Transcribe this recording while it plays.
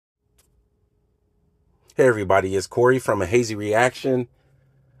Hey everybody, it's Corey from A Hazy Reaction.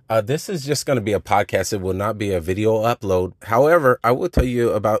 This is just going to be a podcast. It will not be a video upload. However, I will tell you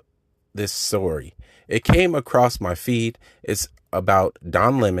about this story. It came across my feed. It's about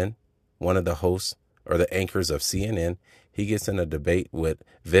Don Lemon, one of the hosts or the anchors of CNN. He gets in a debate with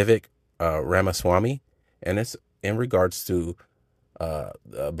Vivek Ramaswamy, and it's in regards to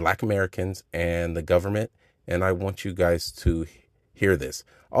Black Americans and the government. And I want you guys to hear this.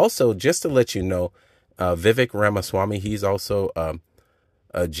 Also, just to let you know, Vivek Ramaswamy, he's also a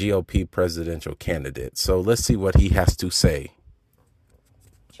GOP presidential candidate. So let's see what he has to say.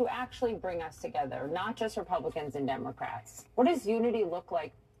 To actually bring us together, not just Republicans and Democrats. What does unity look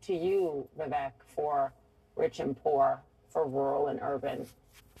like to you, Vivek, for rich and poor, for rural and urban,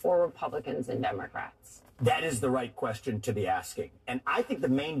 for Republicans and Democrats? That is the right question to be asking. And I think the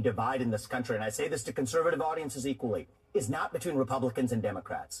main divide in this country, and I say this to conservative audiences equally, is not between Republicans and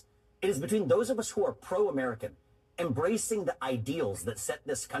Democrats. It is between those of us who are pro-American, embracing the ideals that set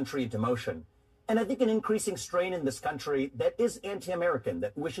this country into motion, and I think an increasing strain in this country that is anti-American,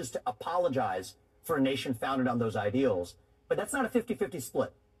 that wishes to apologize for a nation founded on those ideals. But that's not a 50-50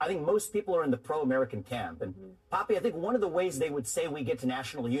 split. I think most people are in the pro-American camp. And Poppy, I think one of the ways they would say we get to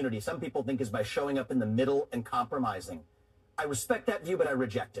national unity, some people think, is by showing up in the middle and compromising. I respect that view, but I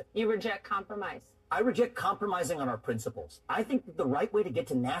reject it. You reject compromise? I reject compromising on our principles. I think that the right way to get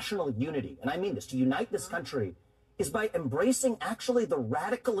to national unity, and I mean this, to unite this country, is by embracing actually the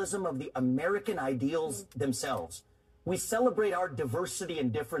radicalism of the American ideals themselves. We celebrate our diversity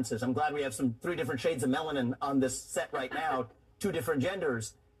and differences. I'm glad we have some 3 different shades of melanin on this set right now, 2 different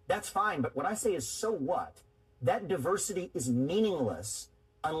genders. That's fine, but what I say is, so what? That diversity is meaningless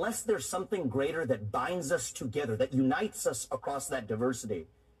unless there's something greater that binds us together, that unites us across that diversity.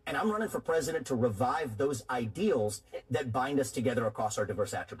 And I'm running for president to revive those ideals that bind us together across our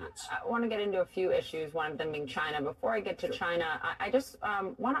diverse attributes. I want to get into a few issues, one of them being China. Before I get to China, I just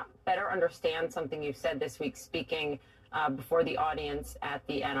want to better understand something you said this week speaking before the audience at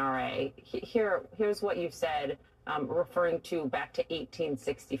the NRA. Here's what you said, referring to back to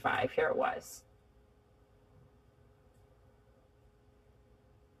 1865. Here it was.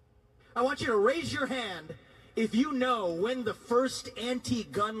 I want you to raise your hand if you know when the first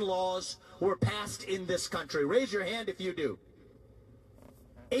anti-gun laws were passed in this country. Raise your hand if you do.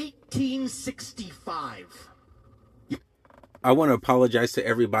 1865. I want to apologize to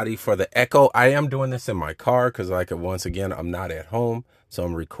everybody for the echo. I am doing this in my car because, once again, I'm not at home, so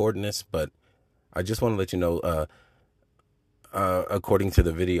I'm recording this. But I just want to let you know, according to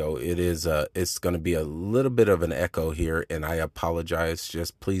the video, it's going to be a little bit of an echo here, and I apologize.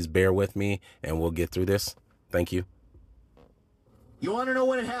 Just please bear with me, and we'll get through this. Thank you. You want to know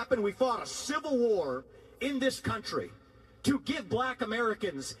when it happened? We fought a civil war in this country to give Black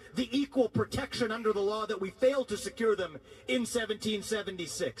Americans the equal protection under the law that we failed to secure them in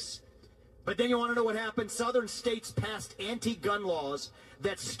 1776. But then you want to know what happened? Southern states passed anti-gun laws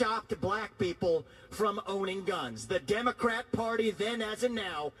that stopped Black people from owning guns. The Democrat Party, then as and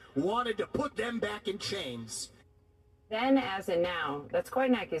now, wanted to put them back in chains. Then as and now, that's quite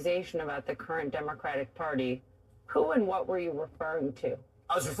an accusation about the current Democratic Party. Who and what were you referring to?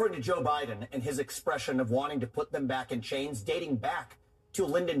 I was referring to Joe Biden and his expression of wanting to put them back in chains, dating back to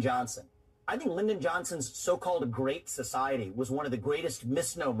Lyndon Johnson. I think Lyndon Johnson's so-called Great Society was one of the greatest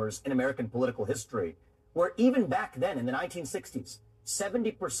misnomers in American political history, where even back then in the 1960s,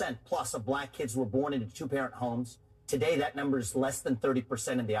 70% plus of Black kids were born into 2-parent homes. Today, that number is less than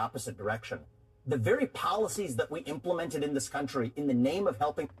 30% in the opposite direction. The very policies that we implemented in this country in the name of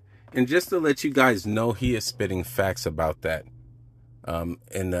helping. And just to let you guys know, he is spitting facts about that.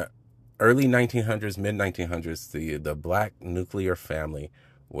 In the early 1900s, mid 1900s, the Black nuclear family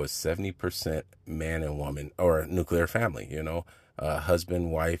was 70% man and woman, or nuclear family,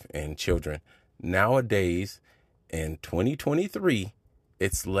 husband, wife, and children. Nowadays, in 2023,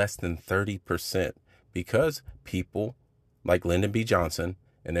 it's less than 30% because people like Lyndon B. Johnson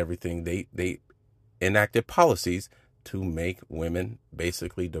and everything, they enacted policies to make women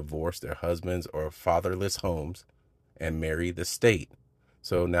basically divorce their husbands or fatherless homes and marry the state.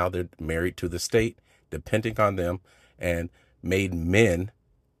 So now they're married to the state, depending on them, and made men,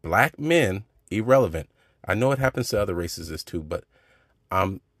 Black men, irrelevant. I know it happens to other races too, but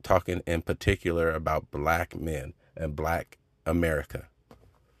I'm talking in particular about Black men and Black America.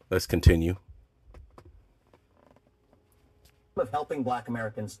 Let's continue. Of helping Black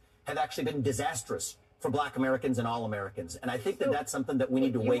Americans have actually been disastrous for Black Americans and all Americans. And I think that that's something that we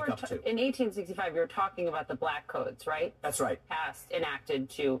need to wake up to. In 1865, you were talking about the Black codes, right? That's right. Passed, enacted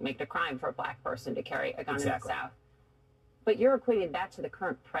to make it a crime for a Black person to carry a gun Exactly. in the South. But you're equating that to the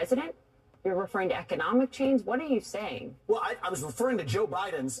current president? You're referring to economic chains? What are you saying? Well, I was referring to Joe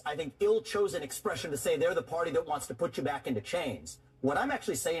Biden's, I think, ill-chosen expression to say they're the party that wants to put you back into chains. What I'm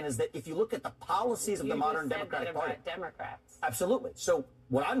actually saying is that if you look at the policies of the modern Democratic Party, Democrats. Absolutely. So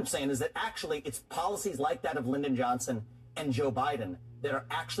what I'm saying is that actually it's policies like that of Lyndon Johnson and Joe Biden that are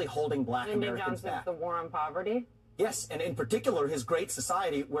actually holding black Americans back. The war on poverty? Yes, and in particular his Great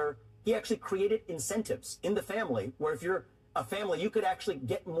Society, where he actually created incentives in the family where if you're a family, you could actually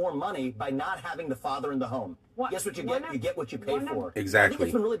get more money by not having the father in the home. Guess what you get? You get what you pay for. Exactly. I think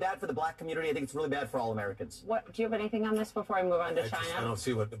it's been really bad for the black community. I think it's really bad for all Americans. Do you have anything on this before I move on to China? I don't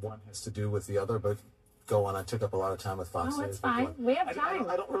see what one has to do with the other, but go on. I took up a lot of time with Fox. Oh, it's fine. We have time.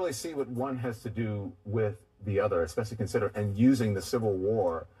 I don't really see what one has to do with the other, especially consider and using the Civil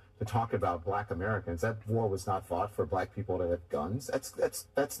War to talk about black Americans. That war was not fought for black people to have guns.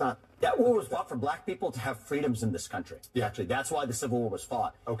 That's not. That war was fought for black people to have freedoms in this country. Yeah. Actually, that's why the Civil War was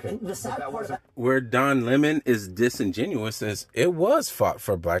fought. Okay. And the sad part of that, where Don Lemon is disingenuous is it was fought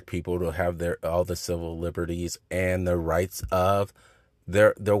for black people to have all the civil liberties and the rights of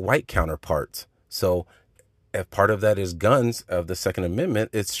their white counterparts. So if part of that is guns of the Second Amendment,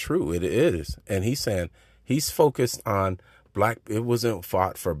 it's true. It is. And he's saying he's focused on it wasn't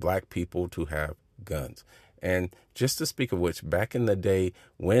fought for black people to have guns. And just to speak of which, back in the day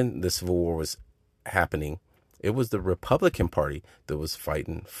when the Civil War was happening, it was the Republican Party that was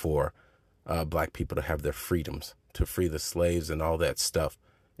fighting for black people to have their freedoms, to free the slaves and all that stuff.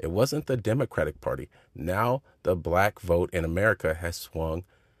 It wasn't the Democratic Party. Now the black vote in America has swung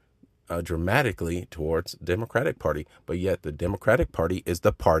dramatically towards the Democratic Party. But yet the Democratic Party is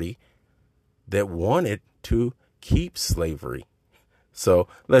the party that wanted to keep slavery. So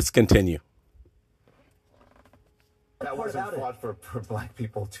let's continue. That wasn't fought for black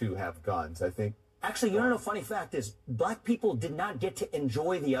people to have guns. I think. Actually, you know, funny fact is black people did not get to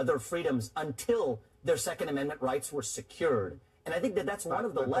enjoy the other freedoms until their Second Amendment rights were secured. And I think that that's one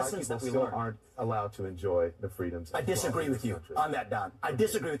of the lessons that we still learned. aren't allowed to enjoy the freedoms. I disagree with you on that, Don. I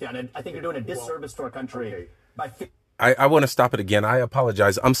disagree with you. And I think you're doing a disservice to our country by. I want to stop it again. I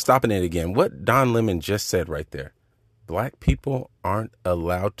apologize. I'm stopping it again. What Don Lemon just said right there. Black people aren't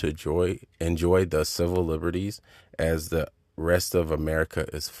allowed to enjoy the civil liberties as the rest of America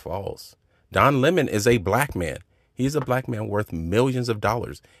is false. Don Lemon is a black man. He's a black man worth millions of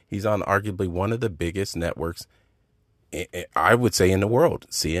dollars. He's on arguably one of the biggest networks, I would say, in the world,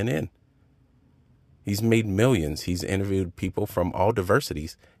 CNN. He's made millions. He's interviewed people from all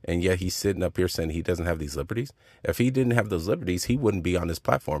diversities, and yet he's sitting up here saying he doesn't have these liberties. If he didn't have those liberties, he wouldn't be on this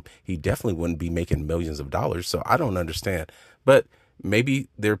platform. He definitely wouldn't be making millions of dollars. So I don't understand. But maybe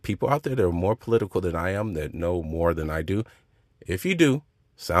there are people out there that are more political than I am, that know more than I do. If you do,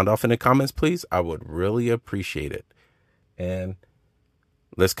 sound off in the comments, please. I would really appreciate it. And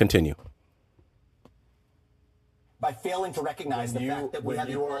let's continue. By failing to recognize the fact that we have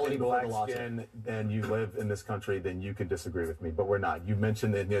equality before the law. And you live in this country, then you can disagree with me, but we're not. You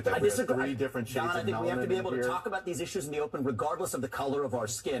mentioned that we have three different shades Don, I of think we have to be able here. to talk about these issues in the open, regardless of the color of our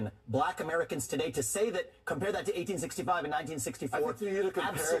skin. Black Americans today, to say that, compare that to 1865 and 1964, I think for you to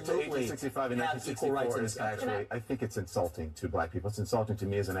compare it to 1865 and 1964 is actually, I think it's insulting to black people. It's insulting to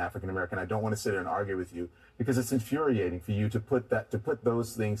me as an African American. I don't want to sit here and argue with you because it's infuriating for you to put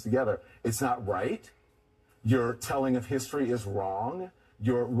those things together. It's not right. Your telling of history is wrong.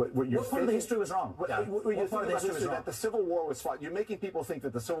 What part of the history was wrong? What part of the history was wrong? That the Civil War was fought. You're making people think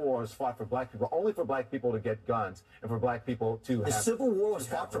that the Civil War was fought for black people, only for black people to get guns and for black people to have. The Civil War was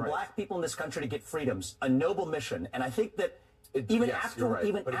fought for black people in this country to get freedoms, a noble mission. And I think that even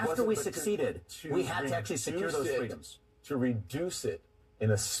after we succeeded, we had to actually secure those freedoms. To reduce it in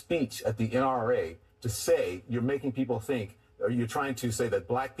a speech at the NRA to say you're making people think, or you're trying to say that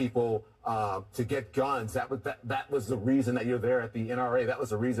black people to get guns, that was the reason that you're there at the NRA. That was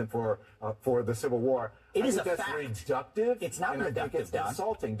the reason for the Civil War. It is a fact. That's reductive. It's not reductive, it's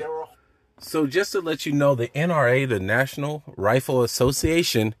insulting. There were. So just to let you know, the NRA, the National Rifle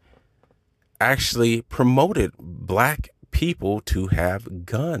Association, actually promoted black people to have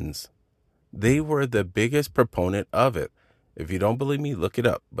guns. They were the biggest proponent of it. If you don't believe me, look it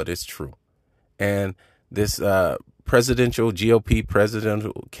up, but it's true. And this presidential GOP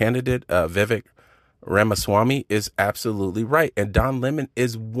presidential candidate, Vivek Ramaswamy, is absolutely right. And Don Lemon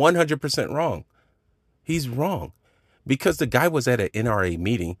is 100% wrong. He's wrong because the guy was at an NRA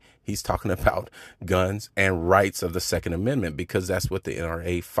meeting. He's talking about guns and rights of the Second Amendment because that's what the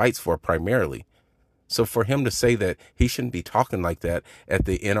NRA fights for primarily. So for him to say that he shouldn't be talking like that at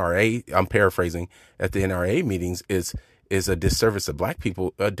the NRA, I'm paraphrasing, at the NRA meetings is a disservice to black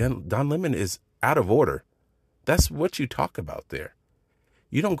people. Don Lemon is out of order. That's what you talk about there.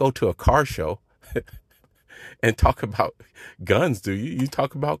 You don't go to a car show and talk about guns, do you? You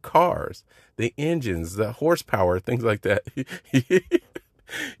talk about cars, the engines, the horsepower, things like that.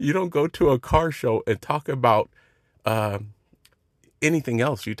 You don't go to a car show and talk about anything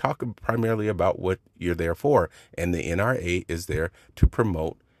else. You talk primarily about what you're there for. And the NRA is there to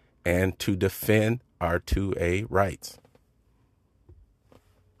promote and to defend our 2A rights.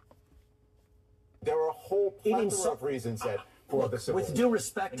 There are a whole plethora of reasons that for the Civil War. With due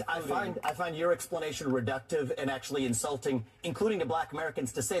respect, I find your explanation reductive and actually insulting, including to black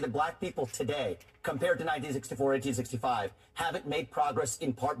Americans, to say that black people today, compared to 1964, 1865, haven't made progress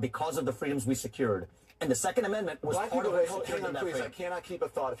in part because of the freedoms we secured. And the Second Amendment was Black part people, of hang on, that please. freedom. I cannot keep a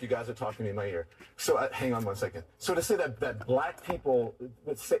thought if you guys are talking to me in my ear. So hang on one second. So to say that black people,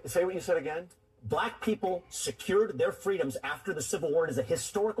 say what you said again. Black people secured their freedoms after the Civil War. It is a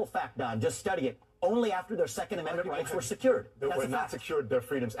historical fact, Don. Just study it. Only after their Second Amendment rights were secured. They were not secured their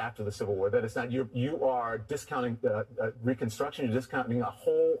freedoms after the Civil War. That is not, you are discounting Reconstruction. You're discounting a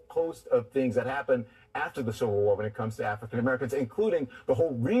whole host of things that happened after the Civil War when it comes to African Americans, including the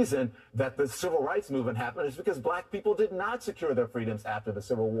whole reason that the Civil Rights Movement happened is because black people did not secure their freedoms after the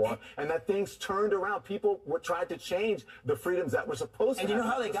Civil War, and that things turned around. People tried to change the freedoms that were supposed to happen. And you know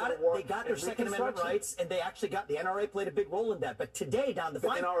how they got it? They got their Second Amendment rights, and they actually got, the NRA played a big role in that. But today, Don, the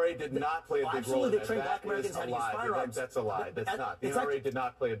NRA did not play a big role in that. They trained black Americans how to use firearms. That's a lie. That's not. The NRA did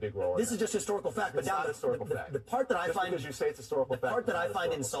not play a big role in that. This is just historical fact. But not historical fact. The part that I find, because you say it's historical fact. The part that I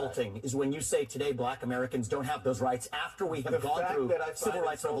find insulting is when you say today black Americans don't have those rights after we have gone through civil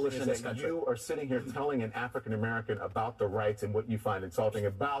rights revolution in this country. You are sitting here telling an African American about the rights and what you find insulting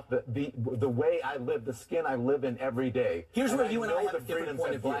about the way I live, the skin I live in every day. Here's where you and I have the a different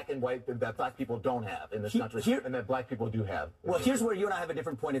point of view. Black and white that black people don't have in this country, and that black people do have. Well, here's where you and I have a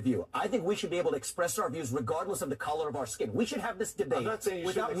different point of view. I think we should be able to express our views regardless of the color of our skin. We should have this debate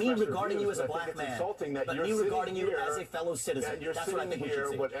without me regarding you as a black man, but me regarding you as a fellow citizen. That's what I think we should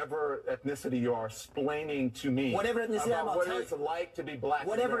see. Whatever ethnicity you are, explaining to me whatever ethnicity I'm, what it's like to be black.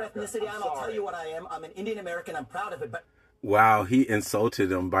 Whatever ethnicity I'm, I'll tell you what I am. I'm an Indian American. I'm proud of it. But wow, he insulted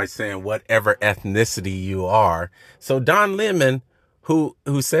him by saying whatever ethnicity you are. So Don Lemon, who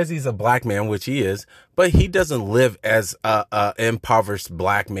says he's a black man, which he is, but he doesn't live as a impoverished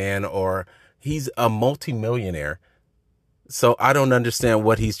black man, or he's a multimillionaire. So I don't understand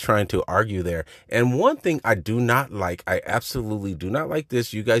what he's trying to argue there. And one thing I do not like, I absolutely do not like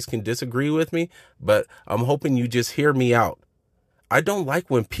this. You guys can disagree with me, but I'm hoping you just hear me out. I don't like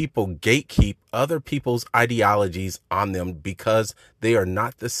when people gatekeep other people's ideologies on them because they are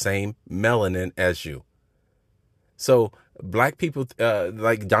not the same melanin as you. So black people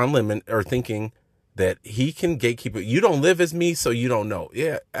like Don Lemon are thinking that he can gatekeep it. You don't live as me, so you don't know.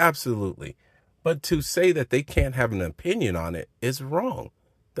 Yeah, absolutely. But to say that they can't have an opinion on it is wrong.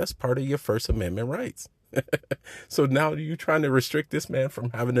 That's part of your First Amendment rights. So now you're trying to restrict this man from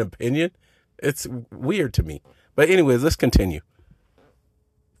having an opinion? It's weird to me. But anyways, let's continue.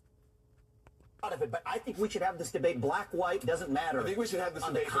 But I think we should have this debate. Black, white, doesn't matter. I think we should have this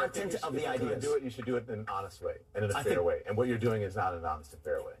debate. The content of the ideas. You should do it in an honest way and in a fair way. And what you're doing is not an honest and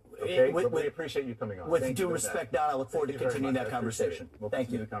fair way. Okay? But we appreciate you coming on. With due respect, Don, I look forward to continuing that conversation.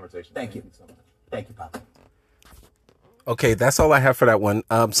 Thank you. Thank you so much. Thank you, Pop. Okay, that's all I have for that one.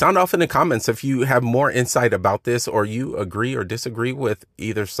 Sound off in the comments if you have more insight about this, or you agree or disagree with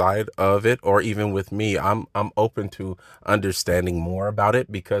either side of it, or even with me. I'm open to understanding more about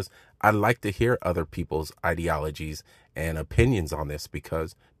it because I like to hear other people's ideologies and opinions on this,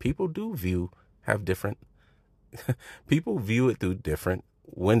 because people have different people view it through different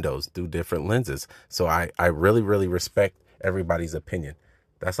windows, through different lenses. So I really, really respect everybody's opinion.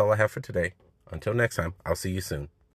 That's all I have for today. Until next time, I'll see you soon.